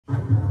I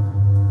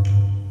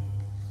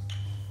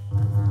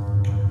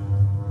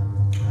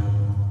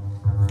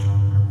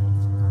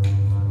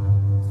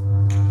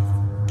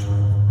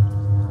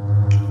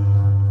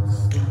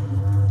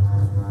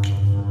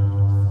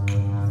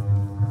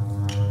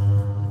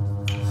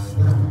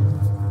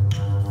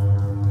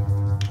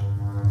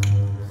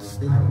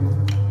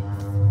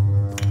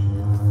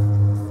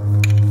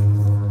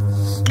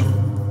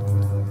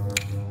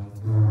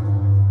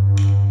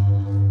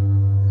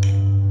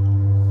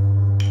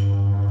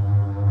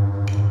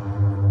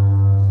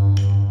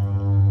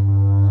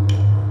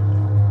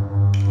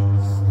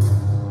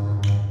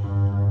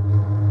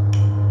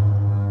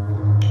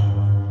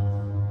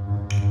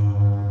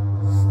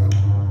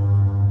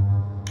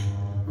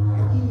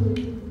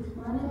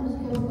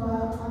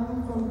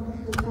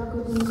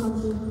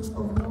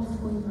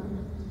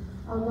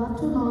would like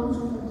to acknowledge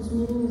that this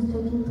meeting is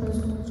taking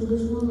place on the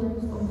traditional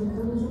lands of the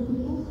Aboriginal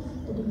people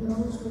and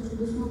acknowledge the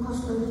traditional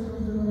custodians of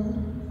the land,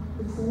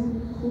 the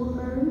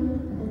Coolabary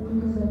and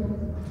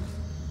Nunavut.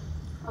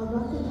 I would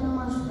like to pay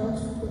my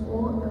respects to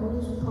all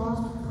elders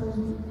past,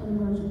 present and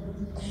emerging.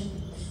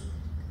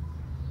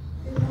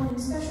 Good morning,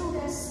 special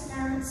guests,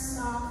 parents,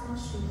 staff and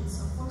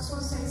students of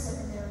Foxwell State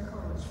Secondary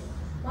College.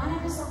 My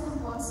name is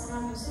Lachlan Watts and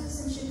I'm your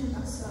citizenship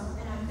ambassador,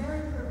 and I'm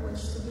very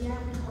privileged to be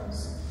able to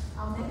host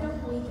our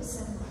NAIDOC Week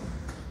Assembly.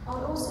 I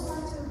would also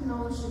like to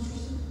acknowledge the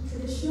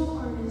traditional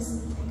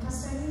owners and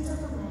custodians of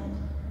the land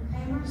and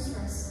pay my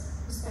respects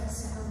to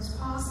elders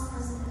past,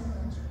 present and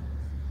emerging.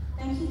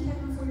 Thank you,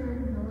 Kevin, for your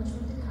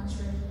acknowledgement of the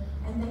country,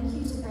 and thank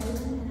you to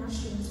Bailey and our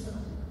students for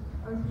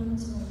opening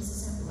today's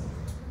assembly.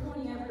 Good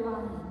morning,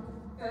 everyone.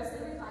 Firstly,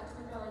 we'd like to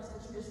acknowledge the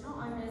traditional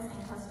owners and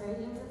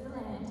custodians of the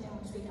land in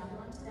which we gather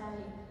on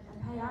today and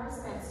pay our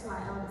respects to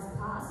our elders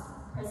past,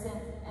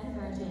 present and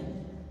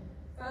emerging.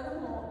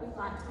 Furthermore, we'd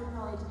like to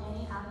acknowledge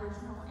any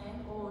Aboriginal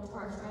and or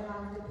Torres Strait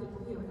Islander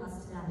people here with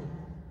us today.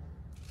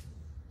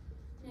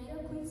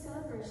 NAIDOC Week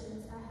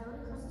celebrations are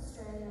held across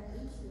Australia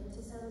each year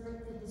to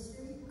celebrate the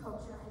history,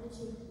 culture and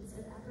achievements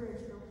of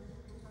Aboriginal and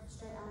Torres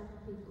Strait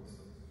Islander peoples.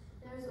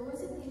 There is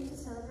always a theme to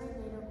celebrate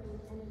NAIDOC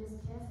Week, and it is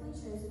carefully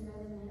chosen by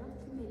the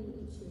NAIDOC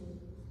committee each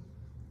year.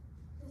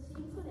 The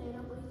theme for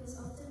NAIDOC Week is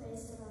often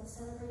based around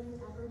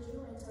celebrating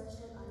Aboriginal and Torres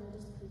Strait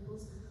Islander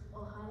peoples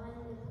or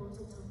highlighting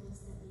important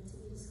topics that need to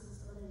be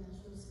discussed on a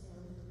national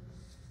scale.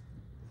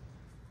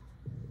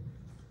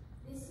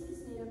 This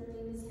year's NAIDOC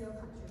theme is Hill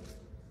Country.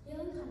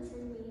 Healing Country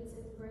means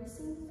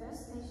embracing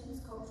First Nations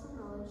cultural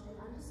knowledge and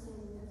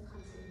understanding of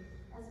country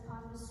as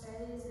part of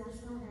Australia's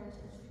national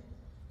heritage.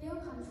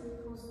 Hill Country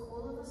calls for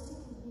all of us to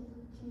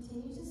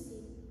continue to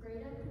seek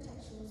greater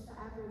protections for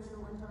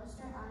Aboriginal and Torres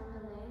Strait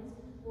Islander lands,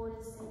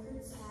 waters,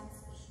 sacred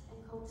sites and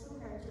cultural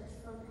heritage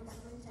from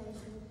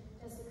exploitation,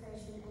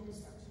 desecration and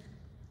destruction.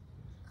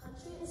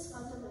 Country is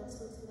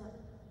fundamental to the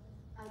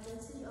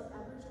identity of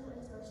Aboriginal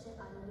and Torres Strait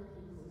Islander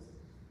peoples.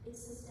 It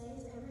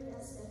sustains every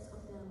aspect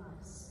of their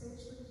lives,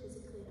 spiritually,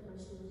 physically,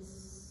 emotionally,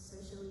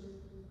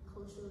 socially,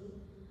 culturally.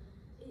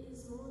 It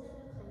is more than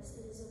a place,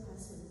 it is a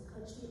person.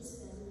 Country is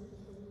family,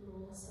 kin,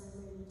 law,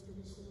 ceremony,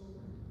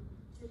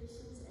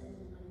 traditions and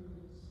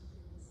language.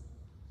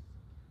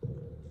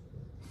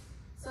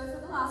 So for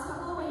the last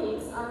couple of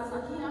weeks, I was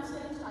lucky enough to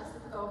get in touch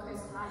with the Gold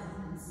Coast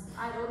Highlands.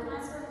 I'd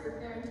organised for a group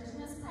of their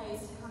Indigenous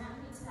players to come out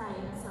here today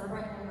and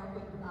celebrate NAIDOC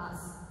Week with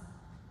us.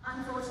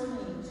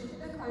 Unfortunately, due to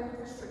the COVID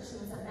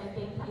restrictions that they've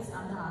been placed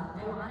under,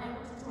 they were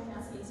unable to join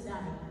us here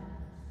today.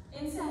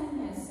 In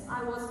saying this,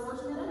 I was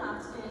fortunate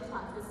enough to get in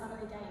touch with some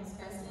of the game's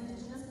first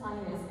Indigenous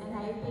players, and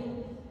they've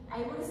been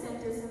able to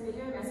send through some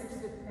video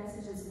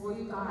messages for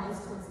you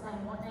guys to explain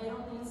what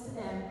NAIDOC means to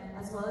them,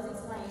 as well as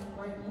explain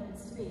what it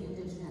means to be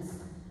Indigenous.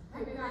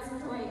 Hope you guys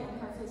enjoy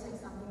and hopefully take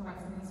something away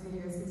from these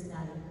videos here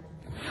today.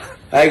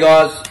 Hey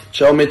guys,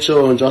 Joel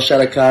Mitchell and Josh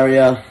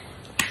Adakaria.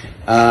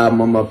 I'm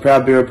a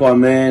proud Biripi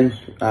man,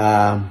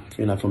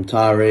 from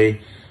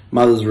Taree.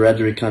 Mother's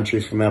Wiradjuri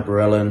country from Mount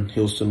Barellan,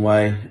 Hillston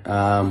Way.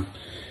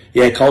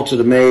 Culture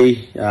to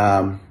me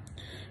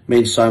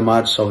means so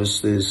much.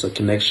 Obviously, there's a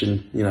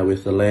connection,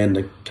 with the land,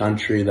 the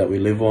country that we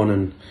live on,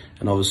 and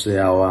obviously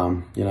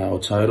our, our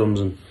totems.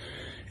 And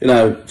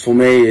for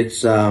me,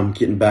 it's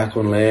getting back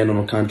on land, on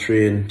a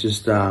country, and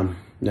just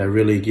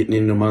really getting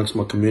in amongst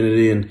my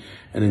community and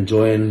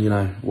enjoying,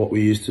 what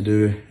we used to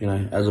do,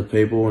 as a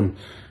people. And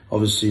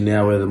obviously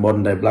now we're the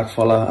modern day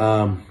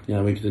blackfella.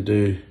 We get to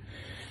do,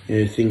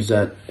 things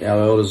that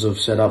our elders have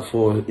set up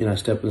for,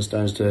 stepping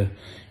stones to,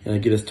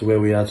 get us to where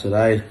we are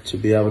today, to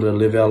be able to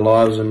live our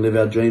lives and live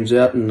our dreams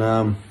out.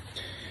 And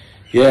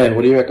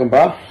what do you reckon,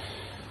 bro?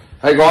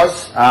 Hey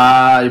guys,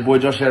 your boy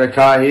Josh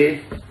Adakar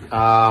here.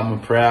 I'm a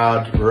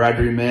proud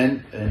Wiradjuri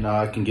man and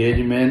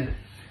Kingairji man.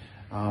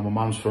 My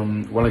mum's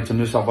from Wellington,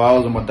 New South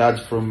Wales, and my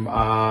dad's from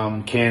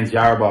Cairns,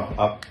 Yarrabah,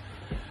 up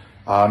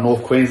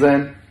North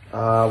Queensland.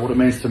 What it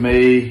means to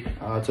me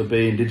to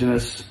be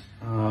Indigenous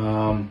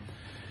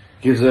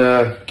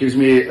gives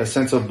me a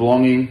sense of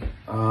belonging.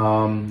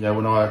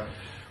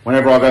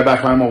 Whenever I go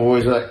back home, I've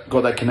always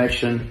got that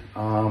connection.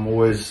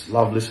 Always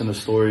love listening to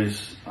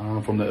stories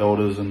from the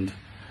elders, and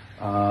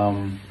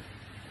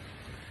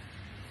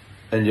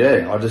And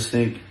yeah, I just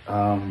think,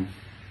 you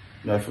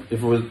know, if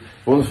it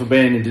wasn't for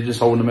being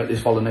Indigenous, I wouldn't have met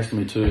this fella next to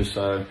me too.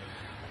 So,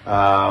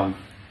 yeah,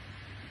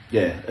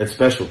 it's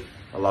special.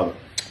 I love it.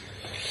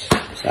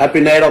 So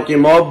happy NAIDOC, your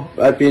mob.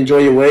 Hope you enjoy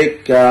your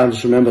week.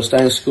 Just remember,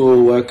 stay in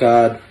school, work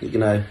hard. You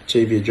know,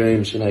 achieve your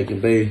dreams. You know, you can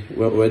be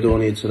what we're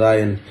doing here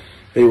today and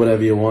be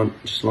whatever you want,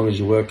 just as long as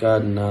you work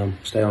hard and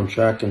stay on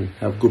track and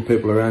have good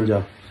people around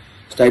you.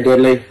 Stay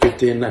deadly.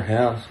 50 in the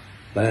house.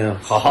 Bam.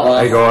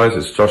 Hey guys,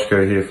 it's Josh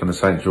Kerr here from the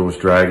St. George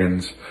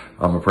Dragons.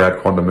 I'm a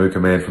proud Quandamooka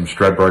man from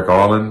Stradbroke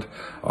Island.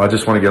 I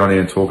just want to get on here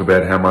and talk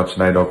about how much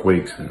NAIDOC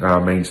Week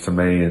means to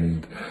me,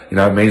 and you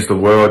know, it means the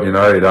world. You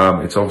know,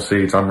 it's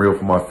obviously it's unreal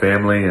for my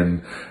family,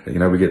 and you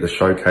know, we get to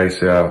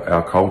showcase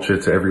our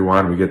culture to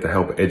everyone. We get to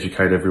help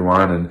educate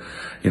everyone, and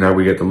you know,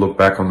 we get to look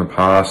back on the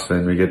past,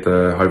 and we get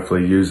to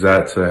hopefully use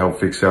that to help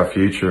fix our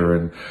future.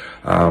 And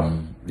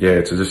yeah,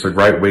 it's just a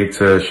great week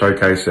to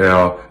showcase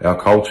our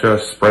culture,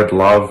 spread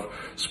love,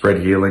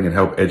 spread healing, and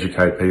help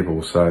educate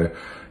people. So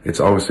it's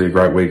obviously a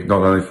great week,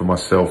 not only for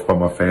myself, but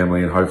my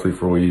family, and hopefully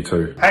for all you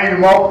too. Hey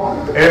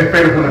mob, Aaron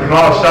Peter from the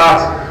Cronulla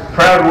Sharks,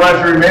 proud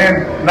Wiradjuri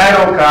man.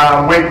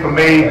 NAIDOC week for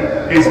me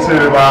is to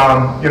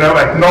you know,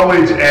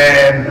 acknowledge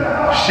and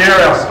share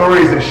our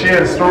stories and share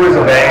the stories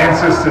of our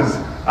ancestors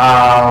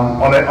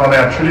on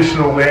our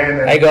traditional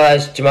land. Hey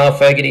guys, Jamal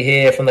Fogarty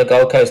here from the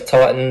Gold Coast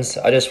Titans.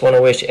 I just want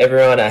to wish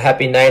everyone a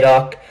happy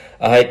NAIDOC.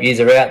 I hope yous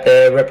are out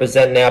there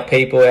representing our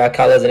people, our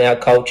colours and our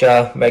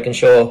culture, making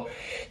sure,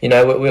 you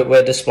know,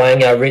 we're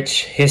displaying our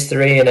rich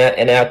history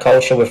and our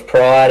culture with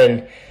pride,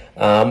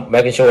 and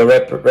making sure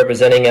we're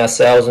representing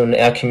ourselves and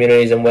our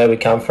communities and where we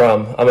come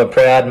from. I'm a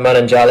proud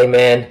Mununjali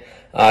man.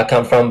 I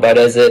come from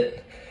Beaudesert.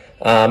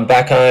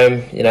 Back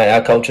home, you know,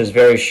 our culture is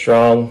very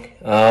strong.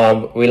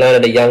 We learn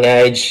at a young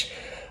age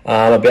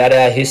about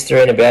our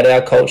history and about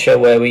our culture,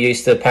 where we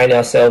used to paint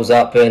ourselves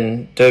up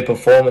and do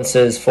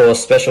performances for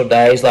special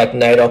days like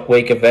NAIDOC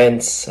Week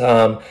events,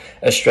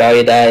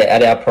 Australia Day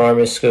at our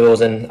primary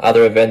schools, and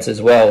other events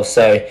as well.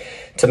 So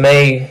to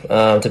me,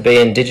 to be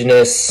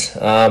Indigenous,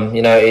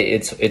 you know,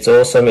 it's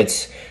awesome.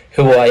 It's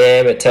who I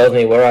am. It tells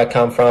me where I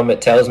come from.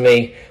 It tells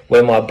me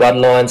where my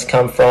bloodlines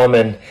come from,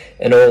 and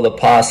all the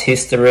past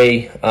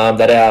history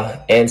that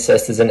our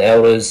ancestors and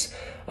elders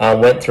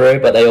went through,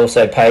 but they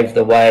also paved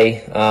the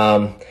way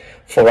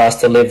for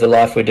us to live the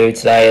life we do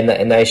today,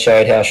 and they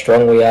showed how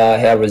strong we are,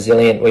 how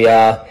resilient we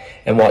are,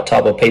 and what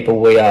type of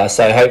people we are.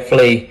 So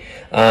hopefully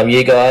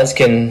you guys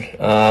can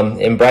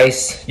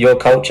embrace your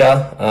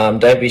culture.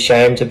 Don't be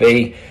ashamed to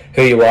be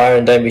who you are,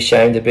 and don't be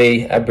ashamed to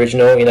be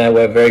Aboriginal. You know,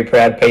 we're very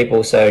proud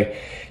people, so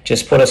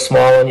just put a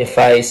smile on your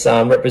face,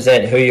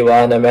 represent who you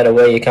are no matter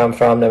where you come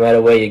from, no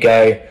matter where you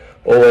go.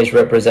 Always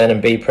represent and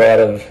be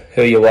proud of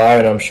who you are,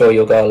 and I'm sure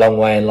you'll go a long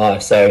way in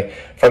life. So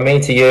from me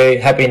to you,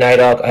 happy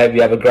NAIDOC. I hope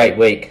you have a great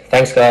week.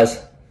 Thanks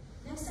guys.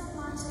 Next I'd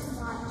like to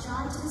invite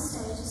Jai to the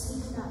stage to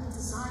speak about the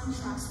Design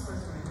Tracks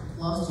program.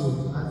 Last year,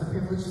 I had the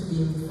privilege to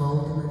be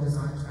involved in the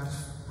Design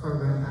Tracks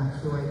program at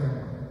QA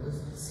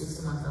with 6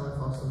 of my fellow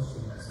Foxhall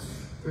students.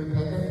 Through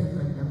paper,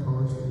 pigment and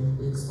poetry,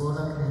 we explored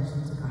our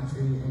connection to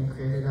country and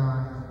created our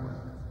own artwork.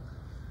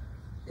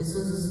 This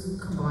was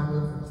combined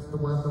with the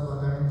work of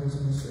other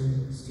Indigenous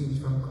students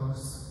from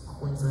across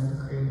Queensland to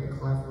create a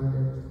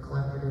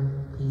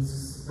collaborative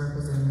piece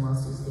representing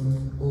Wellesley's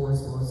theme, always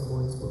was,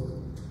 always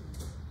will.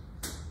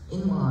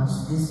 In March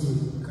this year,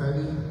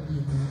 Cody,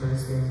 Ethan and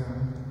Bruce were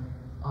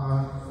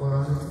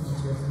honoured to be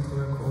chosen to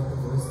record the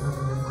voice of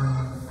the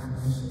defining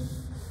animation.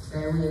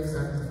 Today we are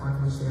excited to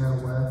finally share our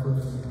work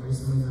with the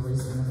recently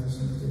released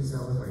animation to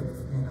celebrate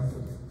NAIDOC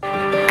Week.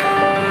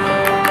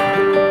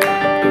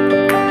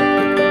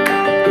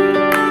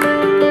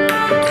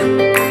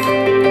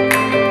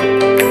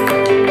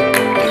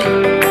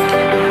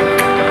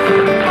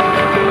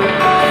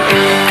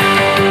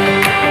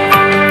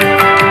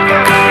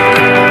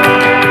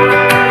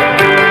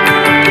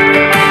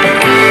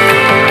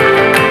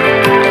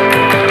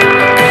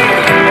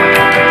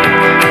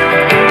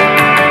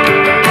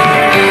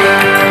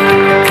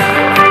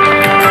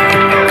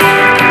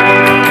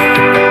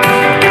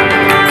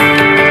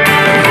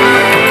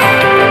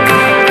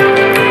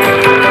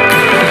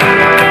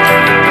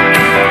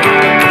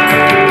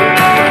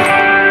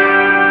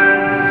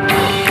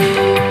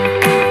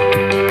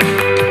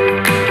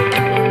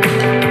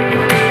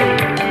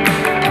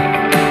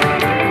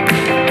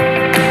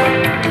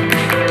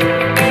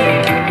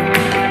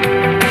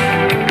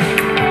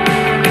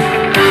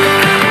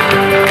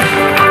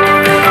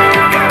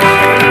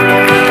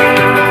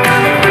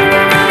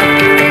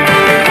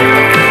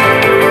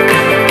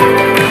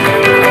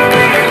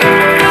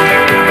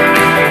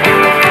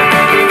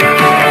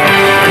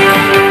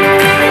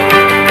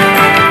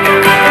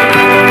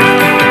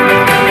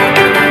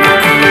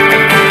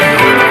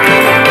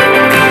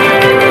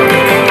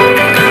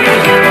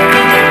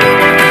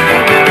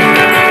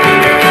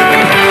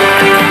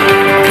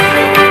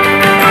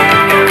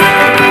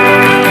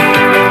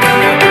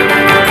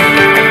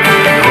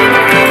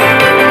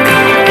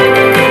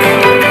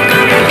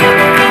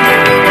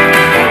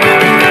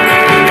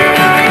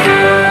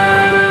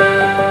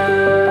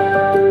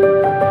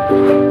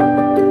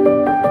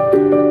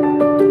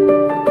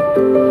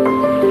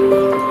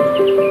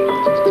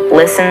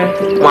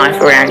 listen, life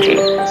around you.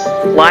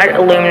 Light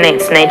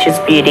illuminates nature's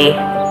beauty.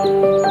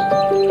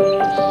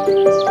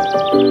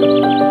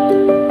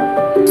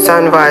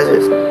 Sun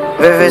rises,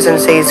 rivers and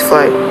seas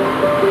flow.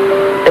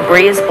 The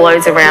breeze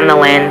blows around the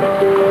land.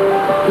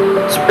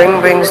 Spring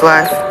brings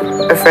life,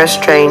 a fresh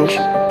change.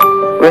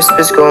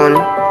 Whispers gone,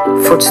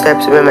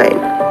 footsteps remain.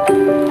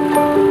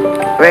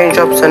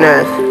 Raindrops on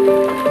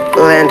earth,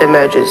 the land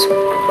emerges.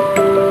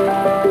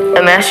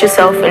 Immerse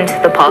yourself into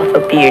the path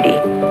of beauty.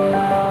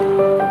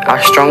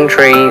 A strong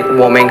tree,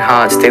 warming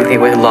hearts deeply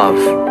with love.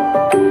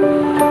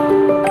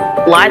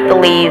 Light the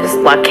leaves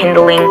like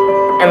kindling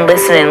and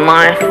listen in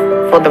life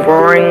for the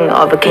roaring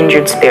of a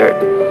kindred spirit.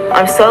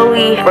 I'm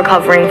slowly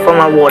recovering from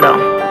my water.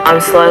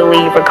 I'm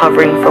slowly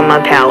recovering from my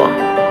power.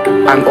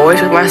 I'm always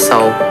with my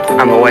soul.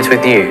 I'm always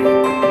with you.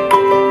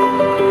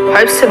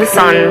 Hopes to the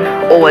sun,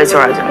 always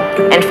rising,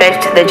 and faith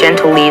to the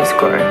gentle leaves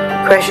grow.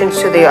 Questions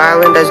to the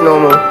island as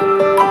normal,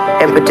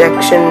 and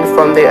protection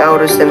from the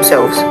elders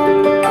themselves.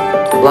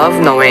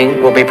 Love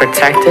knowing will be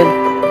protected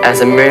as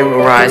the moon will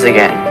rise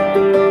again.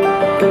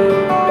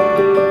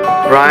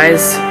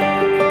 Rise,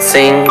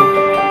 sing,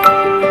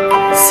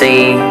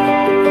 sea,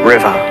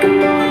 river.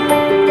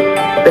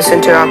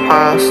 Listen to our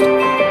past.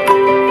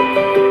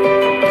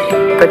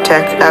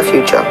 Protect our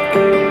future.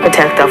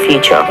 Protect our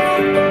future.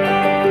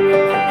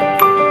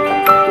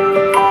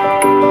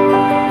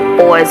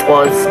 Always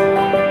was.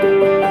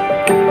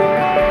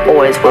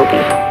 Always will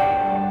be.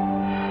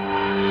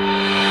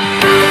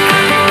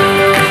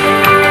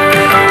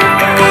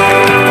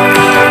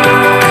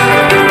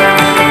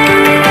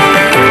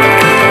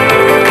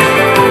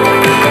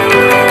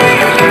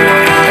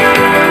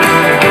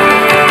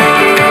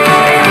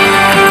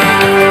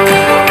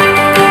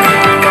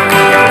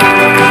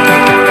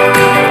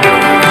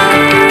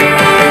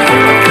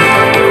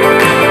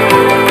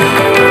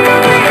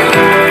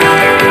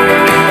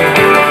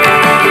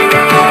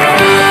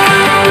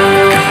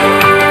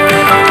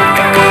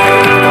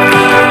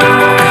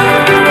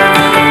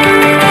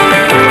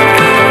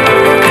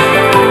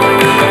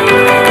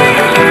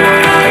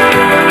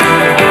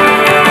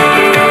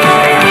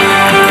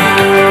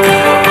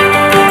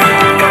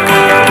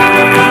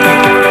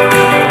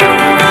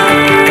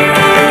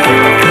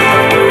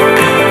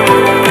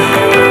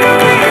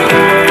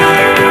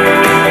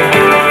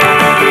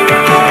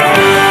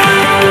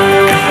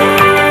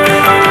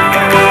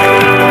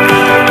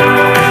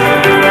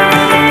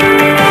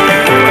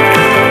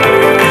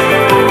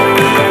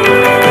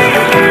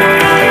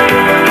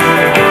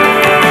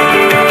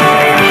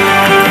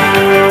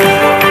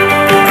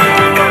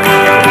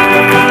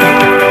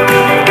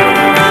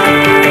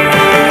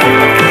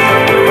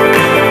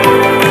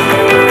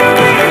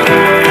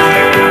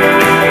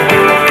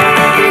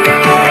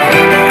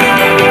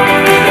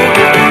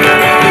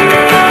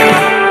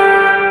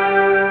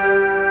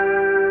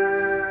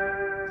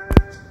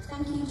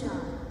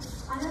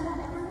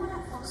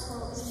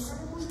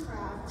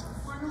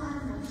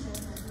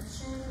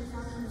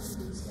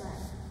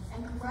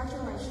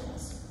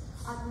 Congratulations.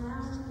 I'd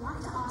now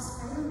like to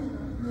ask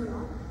Aaron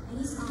Miller and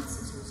his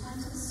answer to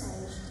return to the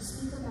stage to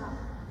speak about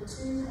the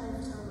two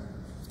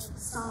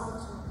Star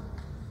October.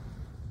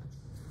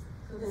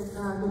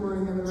 Good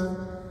morning, everyone.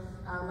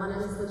 My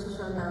name is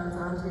Letitia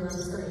Valentine, and I'm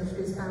just going to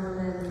introduce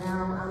Cameron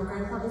our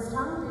grandfather's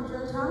tongue,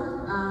 Pidgeot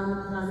tongue.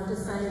 And I'm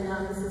just saying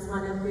this is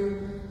my nephew,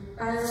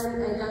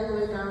 Aaron, a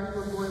Gungaloo Darrell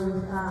boy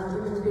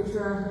with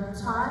individual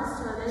ties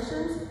to our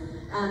nations.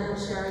 And in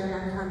sharing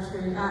our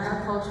country,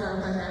 our culture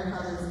with our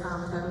grandfather's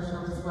turtle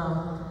shell as well.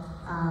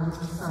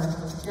 So,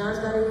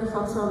 Nyanjani,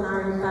 Foxwell,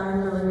 Nari,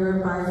 Family, Miller,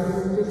 by the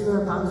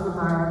individual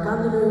Bamsmabara,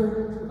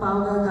 Gungaloo,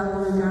 Balga,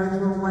 Gungaloo,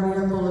 Darrell,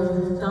 Wadia,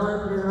 Bulu, Dalan,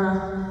 Mira,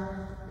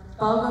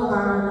 Balga,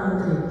 Bara,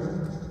 Nandri.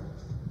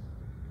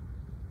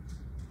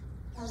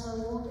 As I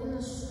walk in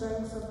the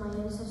strength of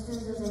my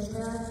ancestors as a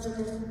proud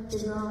Jamaican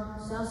Bidra,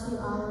 South Sea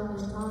Island,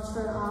 and Torres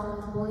Strait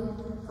Island boy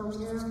from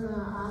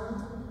Murrumbidgee Island,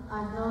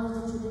 I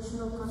acknowledge the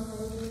traditional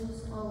custodians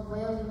of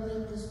where we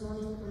meet this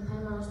morning and pay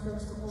my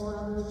respects to all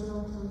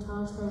Aboriginal and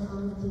Torres Strait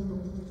Islander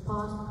people,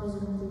 past,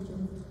 present, and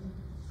future.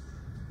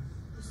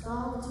 The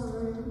Star of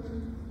Taroom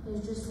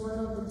is just one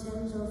of the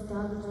tens of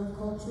thousands of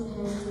cultural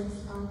heritage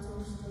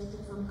items taken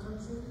from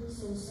country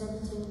since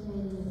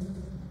 1788.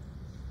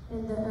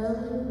 In the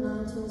early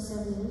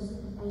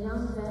 1970s, a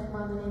young vet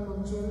by the name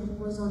of Jim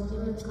was on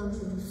inland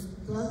country,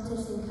 blood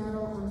testing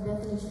cattle on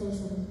Bethany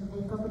Station,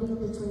 a property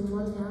between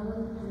One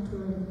Darwin and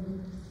Taroom.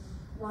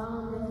 While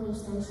on Bethany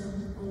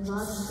Station, a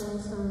large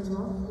sandstone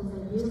rock with a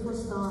beautiful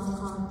star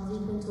carved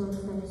deep into its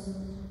face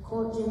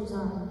caught Jim's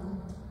eye.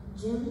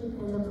 Jim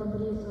and the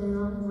property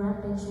owner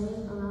wrapped a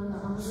chain around the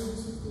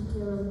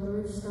 160-kilo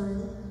grooved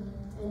stone,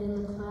 and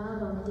in the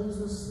cloud of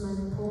diesel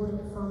smoke poured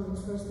from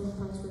its resting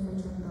place with a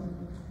tractor.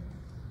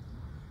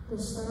 The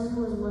stone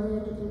was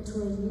loaded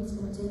into a ute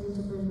and taken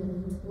to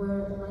Brisbane,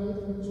 where it laid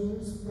in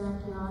Jim's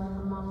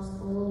backyard amongst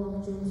all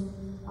of Jim's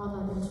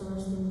other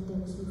interesting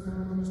things he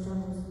found on his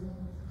travels.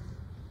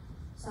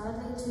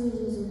 Sadly,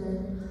 2 years ago,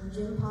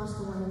 Jim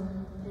passed away,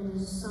 and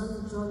his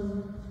son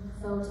Johnny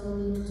felt he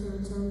needed to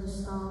return the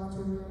Star of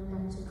Taroom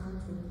back to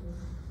country.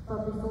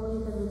 But before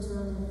he could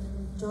return,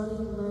 Johnny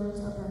learned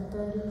about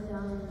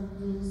 30,000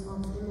 years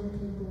of human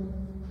people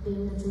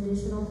being the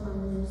traditional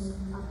owners,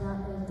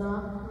 about a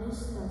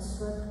darkness that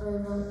swept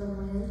over the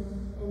land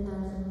in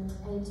the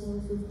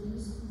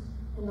 1850s,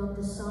 and of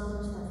the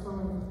signs that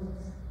followed.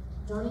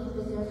 Johnny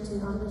began to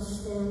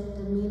understand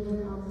the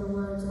meaning of the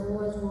words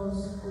always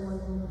was,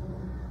 always will be.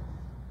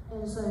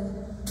 And so,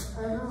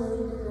 over a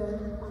week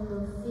ago, on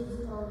the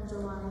 5th of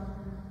July,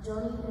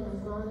 Johnny and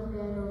a growing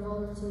band of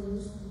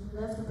volunteers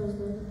left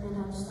Brisbane and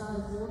have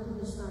started walking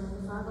the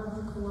stone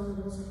 500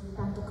 kilometres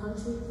back to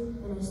country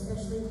in a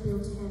specially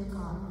built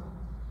handcart.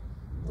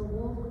 The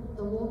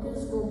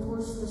walkers will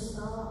push the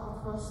star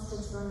across the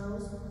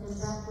trails and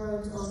back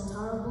roads of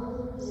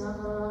Tarrabul,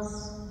 Yagara,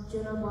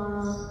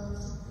 Junabara,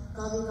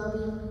 Gabi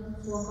Gabi,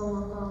 Waka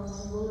Waka,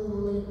 Wooly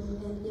Wooly,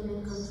 and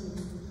Yemen country.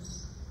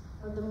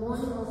 On the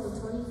morning of the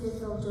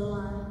 25th of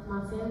July, my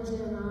family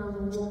and I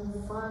will walk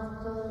 5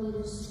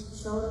 kilometres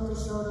shoulder to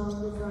shoulder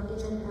with our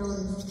Yemen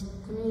elders,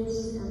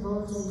 communities and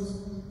volunteers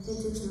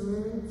into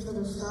Taroom for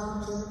the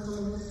Star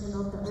Homecoming and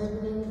of the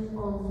opening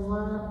of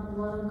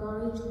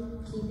Wadagari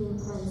keeping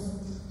place,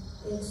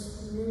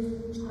 its new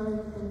home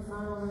and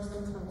final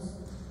resting place.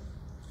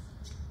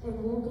 In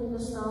walking the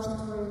Star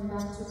Taroom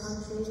back to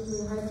country, we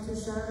hope to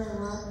shine a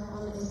light on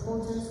the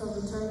importance of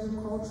returning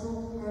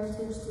cultural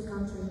heritage to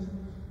country.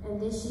 And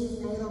this year's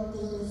NAIDOC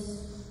theme is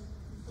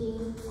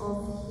Theme of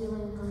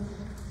Healing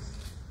Country.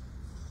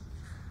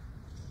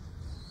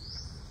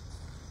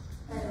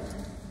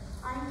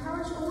 I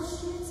encourage all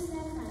students and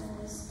their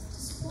families to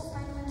support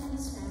Bailyn and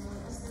his family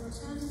as they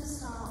return to the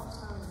Star of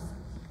Taroom,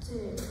 to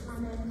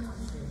Amen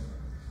Country.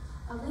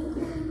 A link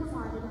will be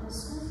provided on the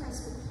school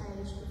Facebook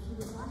page if you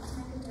would like to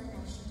make a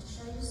donation to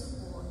show your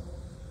support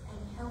and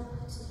help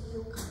to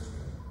heal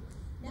country.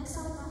 Next, I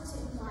would like to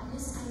invite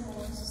Ms.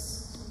 Amor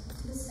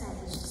to the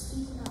stage to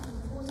speak about the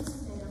importance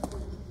of NAIDOC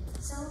Week,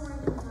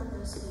 celebrating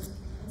diversity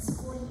and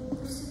supporting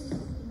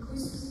inclusivity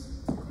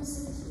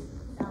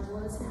with our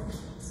words and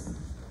actions.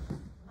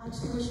 I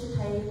too wish to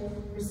pay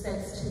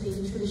respects to the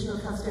traditional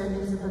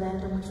custodians of the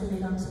land on which we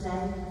meet on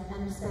today,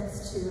 and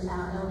respects to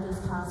our elders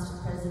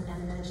past, present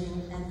and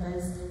emerging, and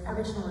those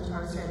Aboriginal and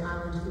Torres Strait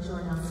Islander who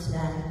join us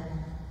today.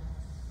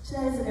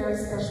 Today is a very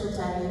special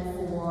day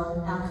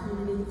for our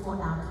community, for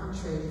our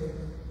country,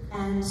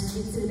 and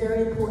it's a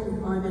very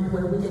important moment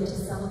where we get to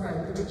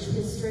celebrate the rich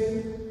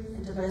history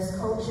and diverse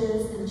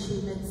cultures and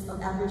achievements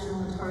of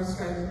Aboriginal and Torres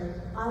Strait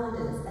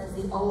Islanders as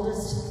the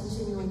oldest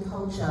continuing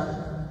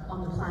culture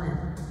on the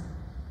planet.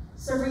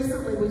 So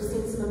recently we've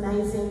seen some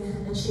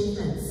amazing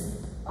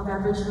achievements of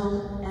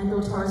Aboriginal and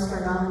or Torres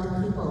Strait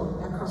Islander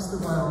people across the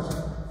world.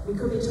 We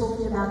could be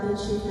talking about the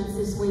achievements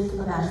this week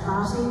of Ash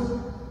Barty,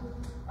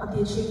 of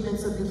the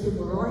achievements of Vicky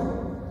Leroy,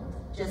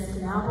 Jessica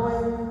Nowboy,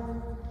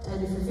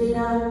 David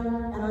Fafita,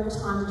 and over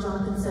time of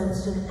Jonathan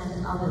Surnston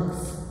and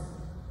others.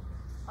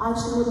 I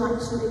too would like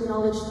to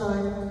acknowledge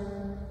though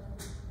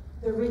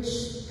the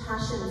rich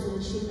passions and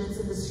achievements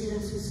of the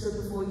students who stood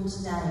before you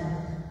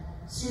today.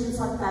 Students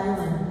like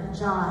Bailyn,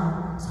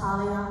 Jai,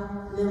 Talia,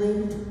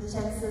 Lily,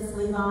 Texas,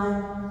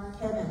 Levi,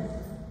 Kevin,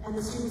 and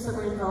the students that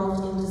were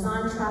involved in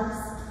design tracks,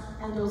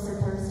 and also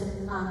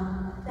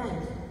thank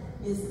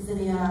Ms.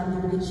 Zinnia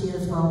Libericci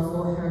as well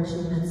for her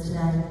achievements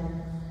today.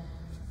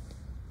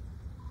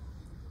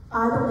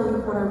 I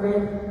believe what I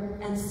read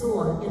and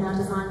saw in our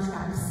design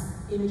tracks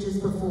images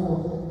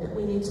before, that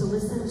we need to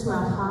listen to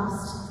our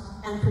past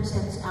and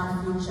protect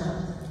our future,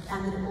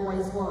 and that it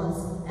always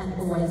was and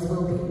always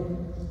will be.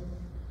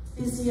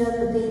 This year,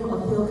 the theme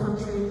of Heal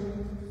Country,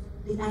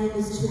 the aim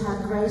is to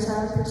have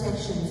greater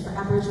protections for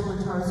Aboriginal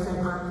and Torres Strait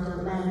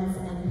Islander lands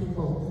and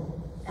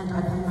people. And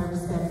I pay my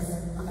respects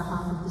on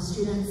behalf of the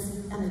students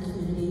and the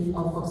community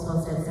of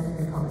Foxwell State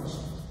Secondary College.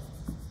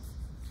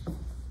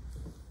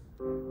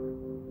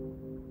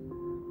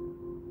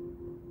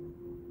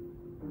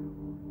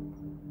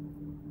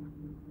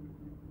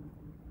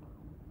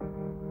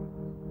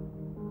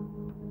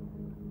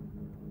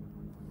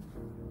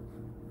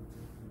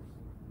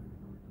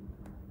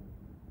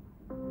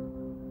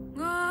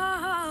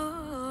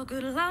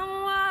 Good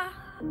long walk,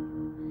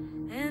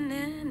 and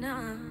then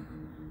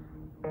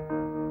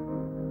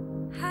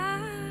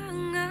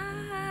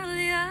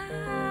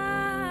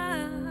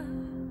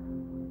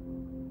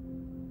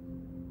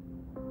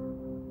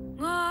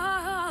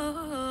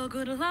oh,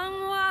 good long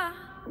walk,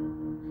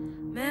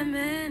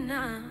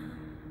 memena,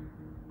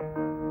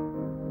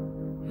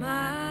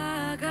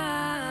 my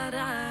God,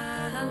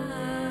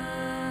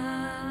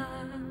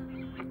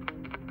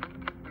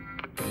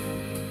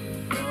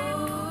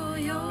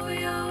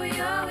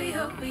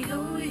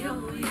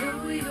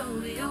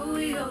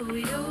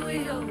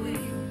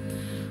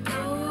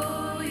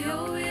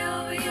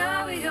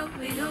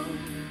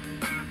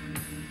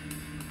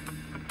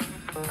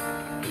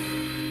 oh,